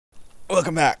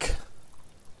Welcome back.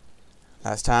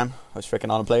 Last time I was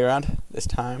freaking on a playground. This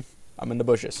time I'm in the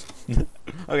bushes.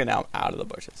 Okay, now I'm out of the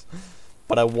bushes.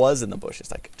 But I was in the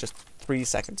bushes like just 3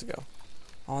 seconds ago.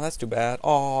 Oh, that's too bad.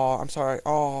 Oh, I'm sorry.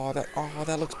 Oh,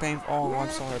 that looks painful. Oh, I'm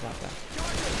sorry about that.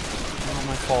 Not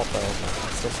my fault though.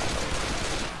 I'm still sorry.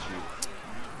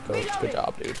 Coach, good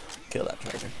job, dude. Kill that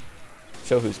treasure.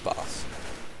 Show who's boss.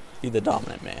 Be the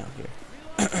dominant male here.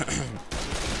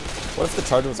 What if the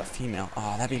charger was a female?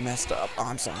 Oh, that'd be messed up. Oh,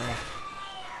 I'm sorry.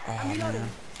 Oh, man.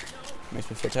 Makes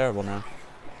me feel terrible now.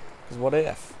 Because what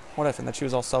if? What if? And that she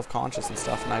was all self-conscious and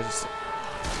stuff, and I just...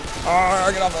 Oh,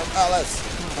 get off of Alice.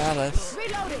 Alice.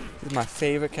 He's my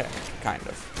favorite character, kind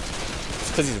of. It's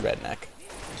because he's redneck.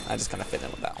 I just kind of fit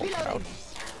in with that whole crowd.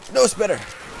 No, Spitter!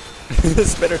 The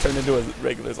Spitter turned into a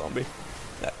regular zombie.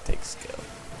 That takes skill.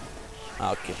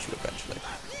 I'll get you eventually.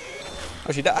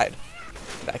 Oh, she died.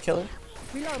 Did I kill her?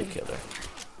 You killed her.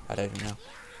 I don't even know.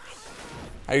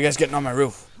 How you guys getting on my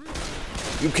roof?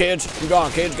 You kids, you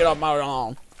gone, kids, get off my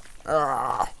lawn.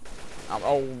 I'm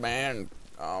old man.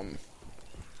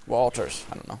 Walters.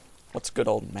 I don't know. What's a good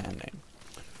old man name?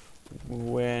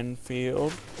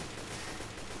 Winfield.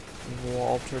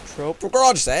 Walter Trope. For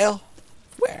garage sale.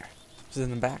 Where? Is it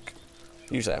in the back?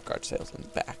 Usually I have garage sales in the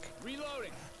back.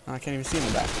 Oh, I can't even see in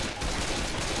the back.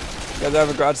 You guys have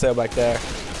a garage sale back there.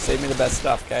 Save me the best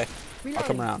stuff, okay? I'll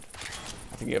come around.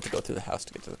 I think you have to go through the house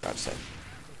to get to the garage sale.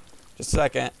 Just a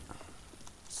second.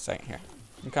 Second here.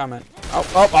 I'm coming. Oh,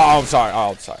 I'm sorry.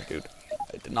 Oh, I'm sorry, dude.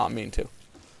 I did not mean to.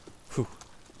 Whew.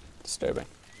 Disturbing.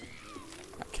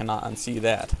 I cannot unsee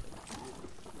that.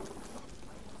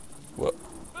 Whoop.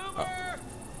 Oh.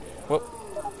 Whoop.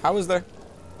 How is there?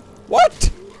 What?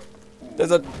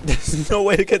 There's no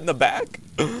way to get in the back.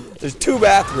 There's 2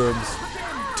 bathrooms,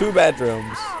 2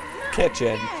 bedrooms,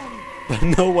 kitchen, but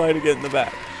no way to get in the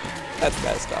back. That's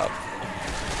messed up.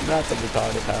 That's a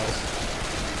retarded house.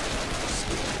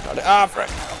 Stupid retarded. Ah, frick.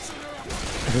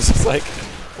 It's just like,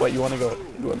 what, you want to go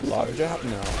to a larger house?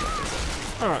 No.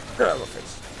 Alright, grab a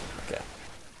face. Okay.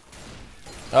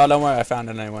 Oh, don't worry, I found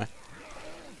it anyway.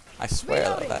 I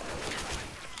swear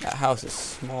that house is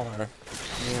smaller on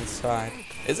the inside.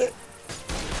 Is it?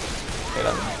 Wait,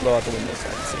 I'll blow out the window so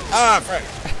I can see. Ah, frick!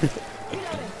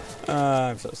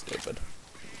 I'm so stupid.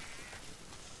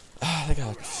 They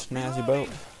got a snazzy boat.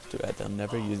 Too bad they'll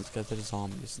never use it because they're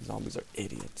zombies. Zombies are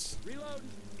idiots.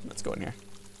 Let's go in here.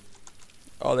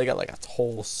 Oh, they got like a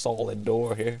whole solid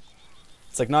door here.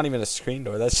 It's like not even a screen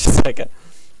door. That's just like a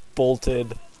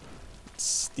bolted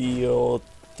steel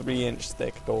 3-inch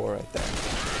thick door right there.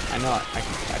 I know it. I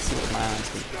see it with my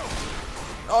eyes.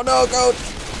 Oh no, Coach!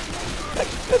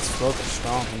 That smoke is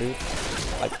strong, dude.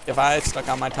 Like, if I stuck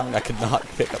out my tongue, I could not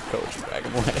pick up Coach and drag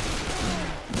him away.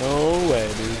 No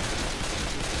way, dude.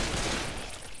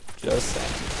 Just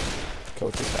saying.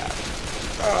 Coach is bad.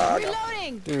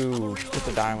 Reloading! Dude, get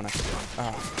to die when I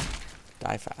forget.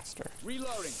 Die faster.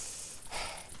 Reloading.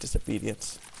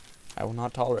 Disobedience. I will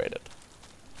not tolerate it.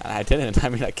 And I didn't. I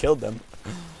mean, I killed them.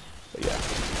 But yeah.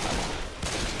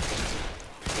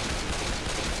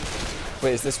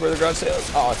 Wait, is this where the garage sale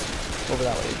is? Oh, it's over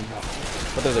that way.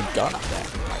 But there's a gun up there.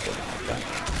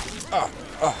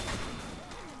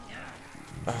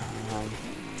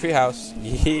 Treehouse.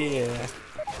 Yeah.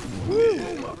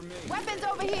 Weapons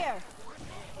over here.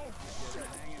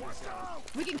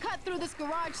 We can cut through this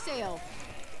garage sale.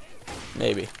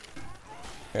 Maybe.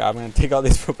 Here, I'm gonna take all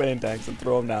these propane tanks and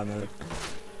throw them down there.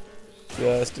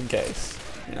 Just in case.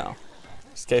 You know.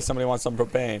 Just in case somebody wants some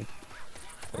propane.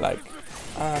 Like,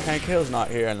 Hank Hill's not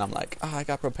here, and I'm like, I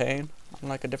got propane. I'm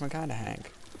like a different kind of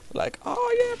Hank. Like,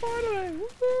 oh yeah, finally,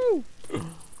 woohoo!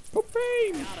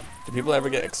 Propane! Do people ever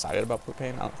get excited about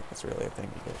propane? I don't think that's really a thing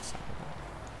you get excited about.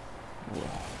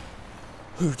 Whoa.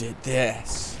 Who did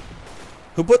this?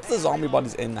 Who put the zombie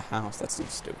bodies in the house? That's so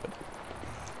stupid.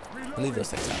 Leave those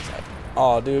things outside.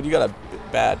 Oh, dude, you got a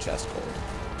bad chest cold.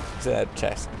 Is that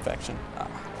chest infection? Oh,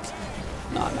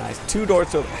 not nice. 2 doors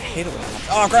to. I hate it when I'm.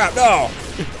 Oh crap! No.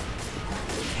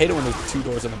 Hate it when there's 2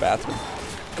 doors in the bathroom.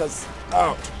 Because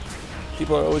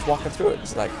people are always walking through it.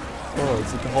 It's like, oh,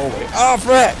 it's like the hallway. Oh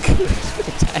frick! There's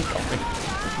a tank on me.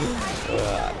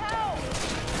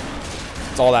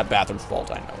 It's all that bathroom's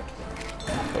fault. I know it.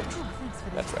 Coach.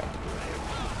 That's right.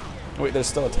 Wait, there's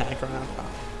still a tank around. Oh.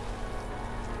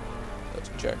 Those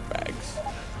jerk bags.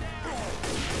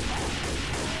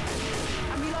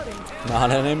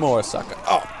 Not anymore, sucker.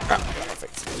 Oh, crap.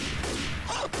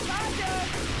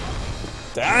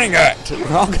 Dang it!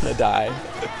 We're all gonna die.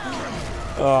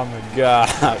 Oh my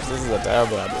gosh, this is a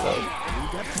terrible episode.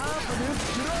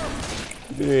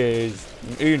 Jeez,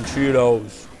 I'm eating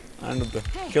Cheetos. I ended up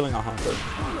killing a hunter.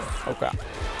 Oh crap.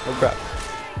 Oh crap.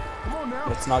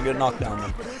 Let's not get knocked down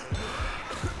then.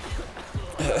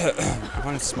 I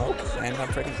want to smoke and I'm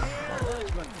freaking.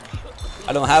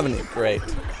 I don't have any. Great.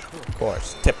 Of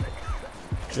course. Typical.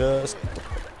 Just.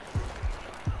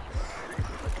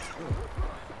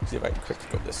 See if I can quick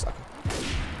scope this sucker.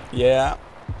 Yeah.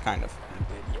 Kind of.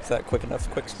 Is that quick enough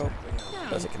quick scope?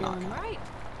 Does it cannot? I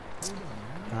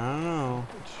don't know.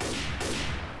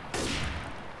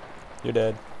 You're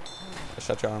dead. I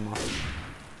shut your arm off.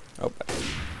 Oh.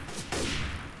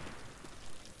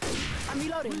 I'm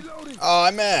reloading. Oh,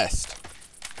 I missed.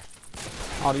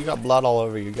 Oh, you got blood all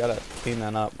over you. You gotta clean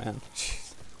that up, man.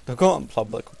 Jeez. Don't go in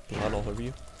public with blood all over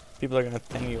you. People are gonna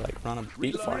think you like run a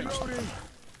beet farm or something.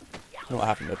 You know what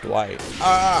happened to Dwight?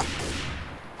 Ah!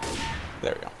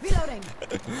 There we go. Reloading.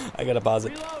 I gotta pause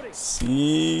it.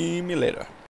 See me later.